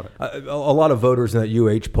hasn't brought it. A lot of voters in that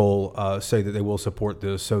UH poll say that they will support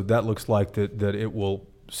this, so that looks like that it will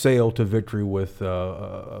sail to victory with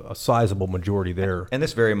a sizable majority there. And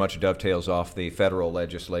this very much dovetails off the federal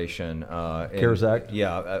legislation. CARES Act?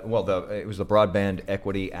 Yeah. It was the Broadband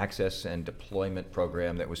Equity Access and Deployment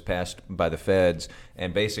Program that was passed by the feds.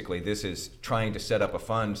 And basically this is trying to set up a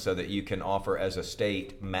fund so that you can offer as a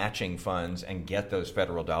state matching funds and get those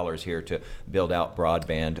federal dollars here to build out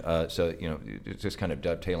broadband. So it's just kind of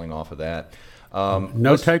dovetailing off of that.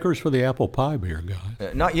 No takers for the apple pie beer,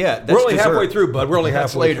 guys. Not yet. We're only halfway through, bud. We're only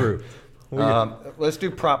halfway through. Let's do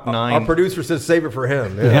Prop 9. Our producer says save it for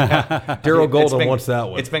him. Yeah. Daryl Golden wants that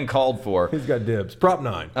one. It's been called for. He's got dibs. Prop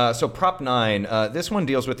 9. So Prop 9, this one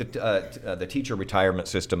deals with the teacher retirement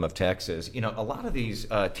system of Texas. A lot of these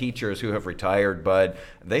teachers who have retired, Bud,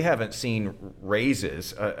 they haven't seen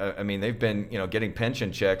raises. They've been getting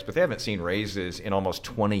pension checks, but they haven't seen raises in almost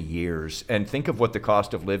 20 years. And think of what the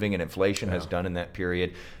cost of living and inflation has done in that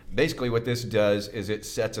period. Basically what this does is it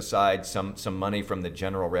sets aside some money from the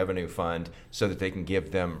general revenue fund so that they can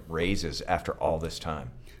give them raises after all this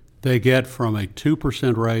time. They get from a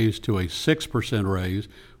 2% raise to a 6% raise,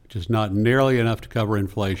 which is not nearly enough to cover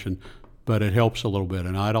inflation, but it helps a little bit.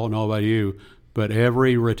 And I don't know about you, but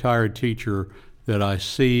every retired teacher that I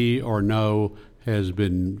see or know has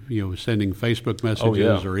been sending Facebook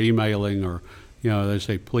messages or emailing or they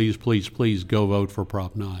say, please, please, please go vote for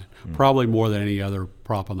Prop 9. Probably more than any other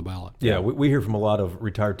prop on the ballot. Yeah, we hear from a lot of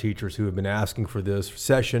retired teachers who have been asking for this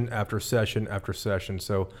session after session after session.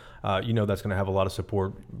 So, that's going to have a lot of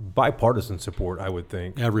support, bipartisan support, I would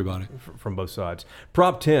think. Everybody. From both sides.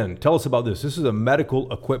 Prop 10, tell us about this. This is a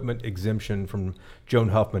medical equipment exemption from Joan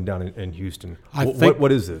Huffman down in Houston.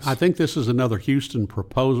 What is this? I think this is another Houston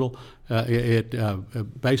proposal. It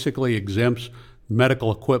basically exempts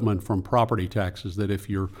medical equipment from property taxes, that if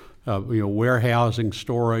you're warehousing,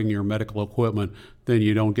 storing your medical equipment, then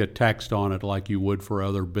you don't get taxed on it like you would for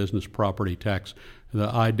other business property tax. The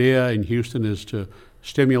idea in Houston is to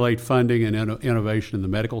stimulate funding and innovation in the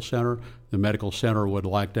medical center. The medical center would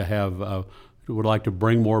like to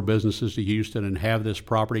bring more businesses to Houston and have this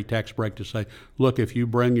property tax break to say, look, if you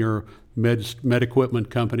bring your med equipment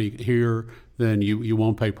company here, then you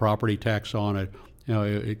won't pay property tax on it.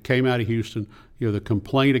 It came out of Houston. The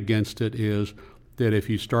complaint against it is that if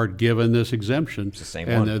you start giving this exemption, it's the same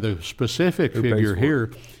and one. The specific figure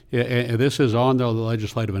here, and this is on the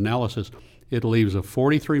legislative analysis, it leaves a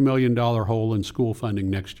 $43 million hole in school funding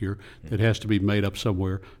next year that has to be made up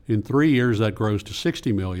somewhere. In 3 years, that grows to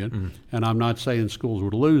 $60 million. And I'm not saying schools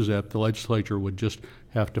would lose that. The legislature would just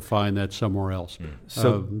have to find that somewhere else.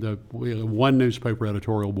 So one newspaper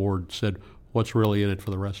editorial board said, what's really in it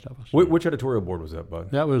for the rest of us? Which editorial board was that,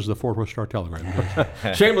 Bud? That was the Fort Worth Star-Telegram.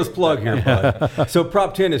 Shameless plug here, Bud. So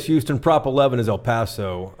Prop 10 is Houston, Prop 11 is El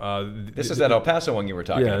Paso. This is that El Paso one you were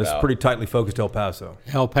talking about. Yeah, it's pretty tightly focused El Paso.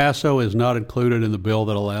 El Paso is not included in the bill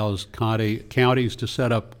that allows counties to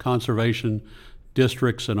set up conservation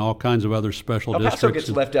districts and all kinds of other special districts. El Paso gets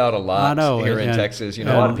left out a lot here in Texas. A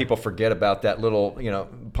lot of people forget about that little,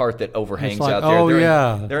 part that overhangs out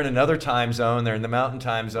there. They're in another time zone. They're in the mountain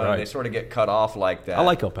time zone. Right. They sort of get cut off like that. I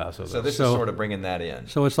like El Paso, though. So this is sort of bringing that in.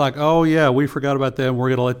 So it's like, we forgot about them. We're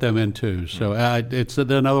going to let them in too. So it's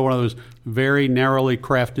another one of those very narrowly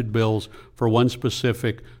crafted bills for one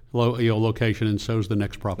specific location, and so's the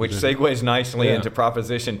next proposition. Which segues nicely into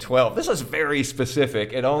Proposition 12. This is very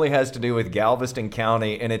specific. It only has to do with Galveston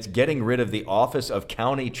County, and it's getting rid of the office of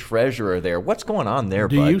county treasurer there. What's going on there,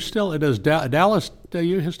 Bud? Does Dallas, do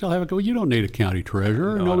you still have it? You don't need a county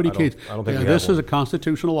treasurer. No, Nobody cares. I don't think this is a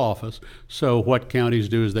constitutional office. So what counties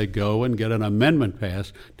do is they go and get an amendment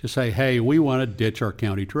passed to say, hey, we want to ditch our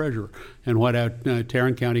county treasurer. And what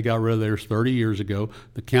Tarrant County got rid of theirs 30 years ago,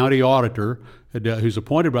 the county auditor, who's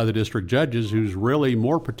appointed by the district judges, who's really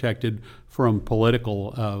more protected from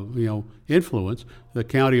political, influence. The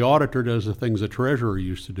county auditor does the things the treasurer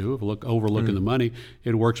used to do, overlooking the money.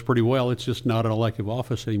 It works pretty well. It's just not an elective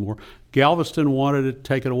office anymore. Galveston wanted to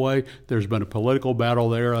take it away. There's been a political battle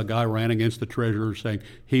there. A guy ran against the treasurer saying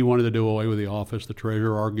he wanted to do away with the office. The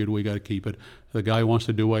treasurer argued we got to keep it. The guy wants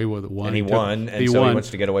to do away with it. And he won, and so he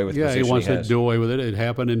wants to get away with the position he wants he has. to do away with it. It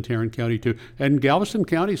happened in Tarrant County, too. And Galveston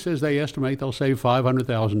County says they estimate they'll save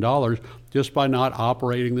 $500,000 just by not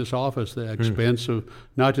operating this office, the expense of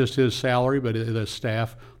not just his salary, but the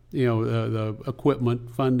staff, the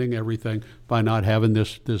equipment, funding, everything, by not having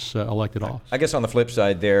this elected office. I guess on the flip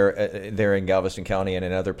side, there in Galveston County and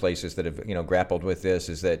in other places that have grappled with this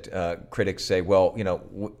is that critics say, well,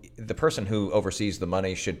 the person who oversees the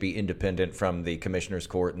money should be independent from the commissioner's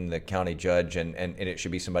court and the county judge, and it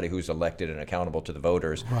should be somebody who's elected and accountable to the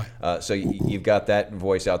voters. Right. So you've got that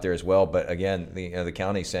voice out there as well. But again, the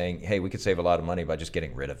county's saying, hey, we could save a lot of money by just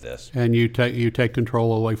getting rid of this. And you take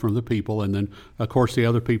control away from the people, and then of course the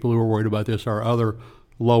other people who are worried about this are other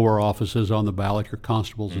lower offices on the ballot, your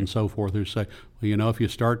constables and so forth, who say, well, if you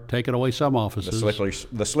start taking away some offices,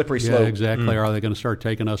 the slippery slope. Yeah, exactly. Are they going to start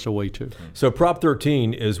taking us away too? So Prop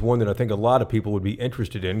 13 is one that I think a lot of people would be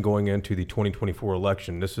interested in going into the 2024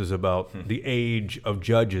 election. This is about the age of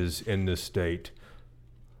judges in this state.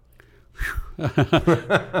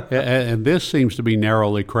 And this seems to be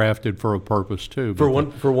narrowly crafted for a purpose too. For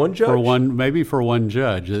one judge? Maybe for one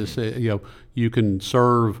judge. This, you can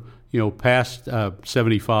serve past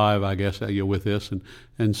 75, I guess, with this,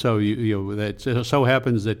 and so that so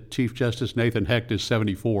happens that Chief Justice Nathan Hecht is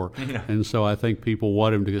 74, and so I think people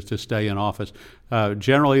want him to stay in office.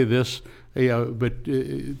 Generally, this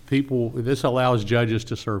this allows judges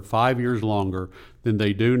to serve 5 years longer than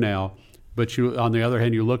they do now. But on the other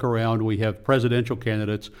hand, you look around, we have presidential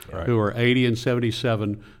candidates who are 80 and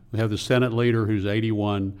 77. We have the Senate leader who's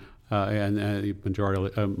 81, and majority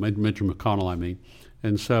Mitch McConnell, I mean.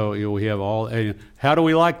 And so we have all. How do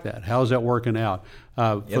we like that? How's that working out?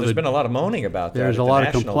 There's been a lot of moaning about that. There's a lot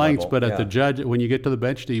of complaints, level. But at the judge, when you get to the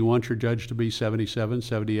bench, do you want your judge to be 77,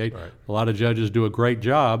 78? Right. A lot of judges do a great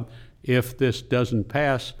job. If this doesn't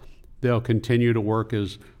pass, they'll continue to work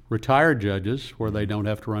as retired judges where they don't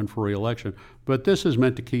have to run for re-election. But this is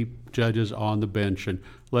meant to keep judges on the bench and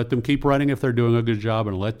let them keep running if they're doing a good job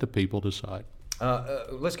and let the people decide.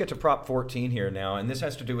 Let's get to Prop 14 here now, and this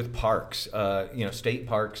has to do with parks, state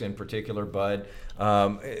parks in particular, Bud.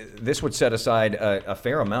 This would set aside a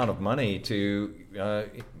fair amount of money to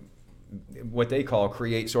what they call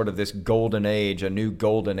create sort of this golden age, a new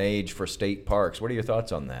golden age for state parks. What are your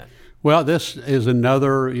thoughts on that? Well, this is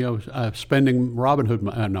another, spending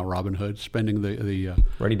spending the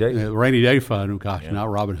rainy day rainy day fund. Gosh, not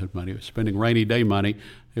Robin Hood money, spending rainy day money.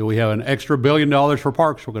 We have an extra $1 billion for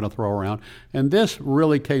parks we're going to throw around, and this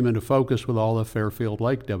really came into focus with all the Fairfield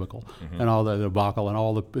Lake debacle and all the debacle and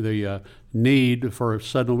all the need for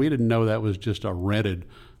suddenly. We didn't know that was just a rented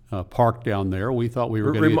park down there. We thought we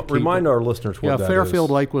were going to remind our listeners what that Fairfield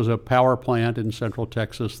is. Lake was a power plant in central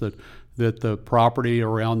Texas that the property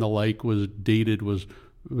around the lake was deeded, was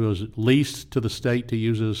leased to the state to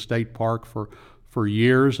use as a state park for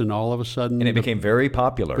years, and all of a sudden, and it became very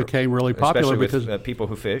popular. Became really popular especially because with people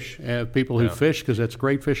who fish. People who fish, because it's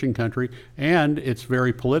great fishing country, and it's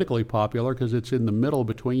very politically popular because it's in the middle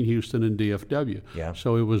between Houston and DFW. Yeah.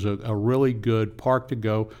 So it was a really good park to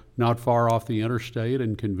go, not far off the interstate,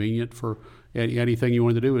 and convenient for anything you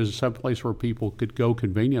wanted to do. Is someplace where people could go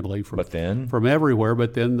conveniently from everywhere.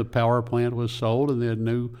 But then the power plant was sold, and the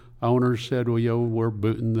new owners said, "Well, we're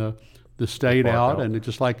booting the state out," and it's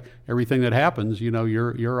just like everything that happens,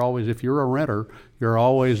 you're always, if you're a renter, you're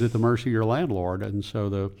always at the mercy of your landlord, and so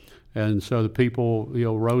the people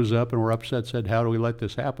rose up and were upset, said, "How do we let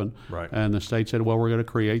this happen?" Right. And the state said, "Well, we're going to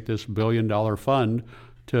create this $1 billion fund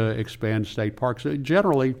to expand state parks."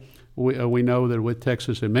 Generally, we know that with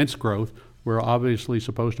Texas' immense growth, we're obviously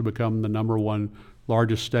supposed to become the #1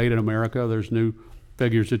 largest state in America. There's new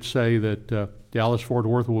figures that say that Dallas-Fort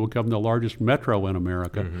Worth will become the largest metro in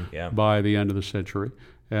America by the end of the century.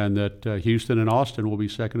 and that Houston and Austin will be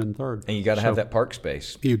second and third. And you got to have that park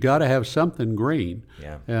space. You got to have something green.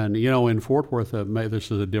 Yeah. And in Fort Worth, this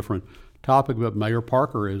is a different topic, but Mayor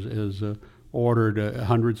Parker is ordered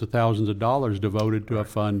hundreds of thousands of dollars devoted to a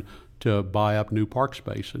fund to buy up new park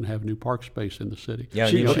space and have new park space in the city. Yeah,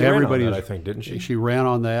 she everybody ran on that, I think, didn't she? She ran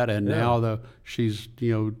on that, and now she's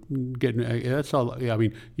getting. That's all. I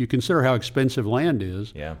mean, you consider how expensive land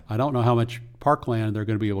is. Yeah. I don't know how much parkland they're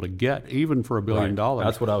going to be able to get, even for $1 billion.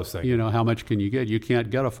 That's what I was thinking. How much can you get? You can't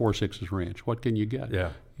get a 4 Sixes ranch. What can you get? Yeah.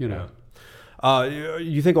 You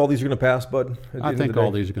think all these are going to pass, Bud? I think all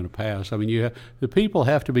these are going to pass. I mean, the people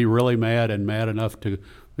have to be really mad and mad enough to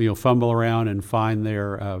fumble around and find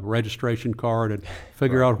their registration card and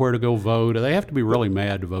figure out where to go vote. They have to be really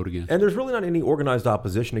mad to vote against. And there's really not any organized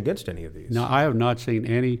opposition against any of these. No, I have not seen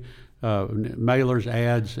any mailers,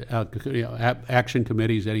 ads, action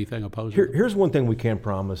committees, anything opposed. Here's one thing we can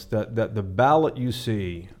promise, that the ballot you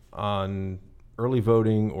see on early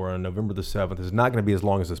voting or on November the 7th is not going to be as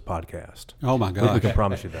long as this podcast. Oh, my God. We can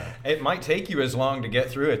promise you that. It might take you as long to get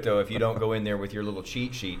through it, though, if you don't go in there with your little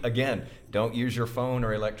cheat sheet. Again, don't use your phone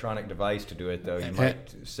or electronic device to do it, though. You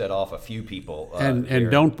might set off a few people. And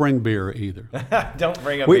don't bring beer either. Don't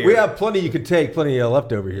bring a beer. We have plenty you could take, plenty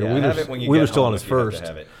left over here. Yeah, Wheeler's still on his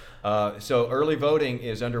first. So early voting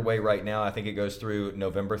is underway right now. I think it goes through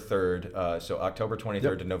November 3rd. So October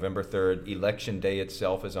 23rd to November 3rd. Election day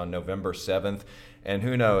itself is on November 7th. And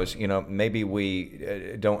who knows, maybe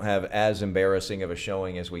we don't have as embarrassing of a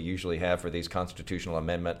showing as we usually have for these constitutional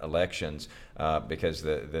amendment elections because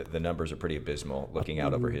the numbers are pretty abysmal looking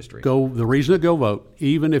out over history. The reason to go vote,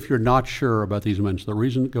 even if you're not sure about these amendments, the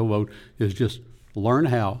reason to go vote is just learn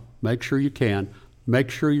how, make sure you can,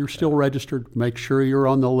 make sure you're still registered, make sure you're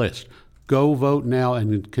on the list. Go vote now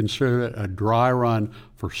and consider it a dry run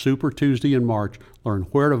for Super Tuesday in March. Learn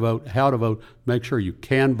where to vote, how to vote, make sure you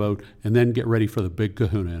can vote, and then get ready for the big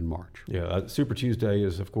kahuna in March. Yeah, Super Tuesday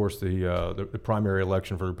is, of course, the primary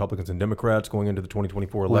election for Republicans and Democrats going into the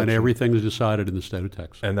 2024 election. And everything is decided in the state of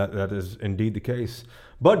Texas. And that is indeed the case.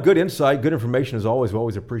 But good insight, good information as always. We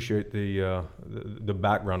always appreciate the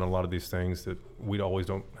background on a lot of these things that we always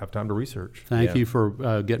don't have time to research. Thank you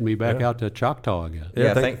for getting me back out to Choctaw again.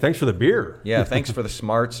 Yeah, thanks for the beer. Yeah, thanks for the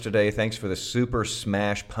smarts today. Thanks for the Super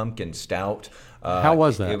Smash Pumpkin Stout. How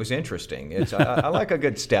was that? It was interesting. I like a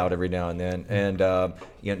good stout every now and then. And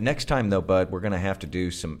next time though, Bud, we're going to have to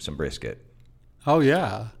do some brisket. Oh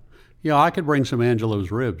yeah. I could bring some Angelo's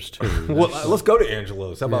ribs too. Well, let's go to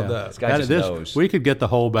Angelo's. How about that? This guy just knows. We could get the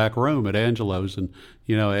whole back room at Angelo's, and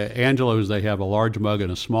Angelo's, they have a large mug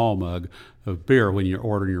and a small mug of beer when you're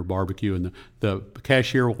ordering your barbecue, and the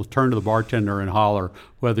cashier will turn to the bartender and holler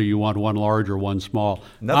whether you want one large or one small.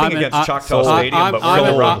 Nothing against Choctaw Stadium, but we're in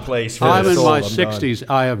the wrong place for I'm this. in my 60s.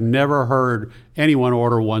 I have never heard anyone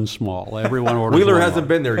order one small. Everyone orders Wheeler one hasn't large.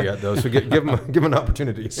 been there yet, though, so give him an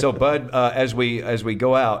opportunity. So, Bud, as we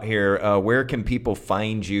go out here, where can people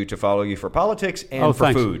find you to follow you for politics and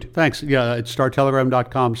for food? Thanks. Yeah, it's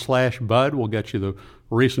StarTelegram.com/Bud. We'll get you the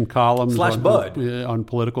recent columns on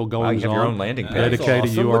political goings you have on. your own landing page.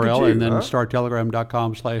 Dedicated awesome. URL, and then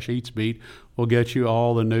StarTelegram.com/EatsBeat. We'll get you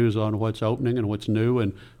all the news on what's opening and what's new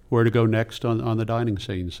and where to go next on the dining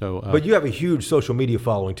scene. So, but you have a huge social media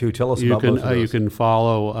following too. Tell us about both of those. You can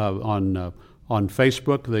follow on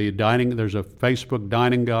Facebook the dining. There's a Facebook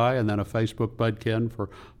dining guy, and then a Facebook Bud Ken for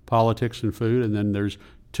politics and food, and then there's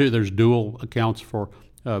dual accounts for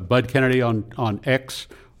Bud Kennedy on X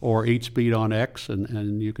or EatsBeat on X,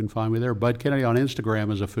 and you can find me there. Bud Kennedy on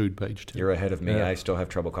Instagram is a food page too. You're ahead of me. Yeah. I still have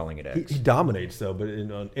trouble calling it X. He dominates though, but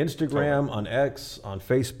on Instagram, on X, on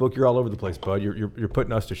Facebook, you're all over the place, Bud. You're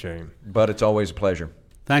putting us to shame. But it's always a pleasure.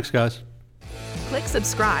 Thanks, guys. Click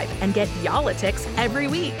subscribe and get Y'all-itics every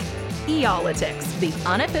week. Y'all-itics, the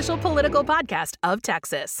unofficial political podcast of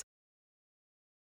Texas.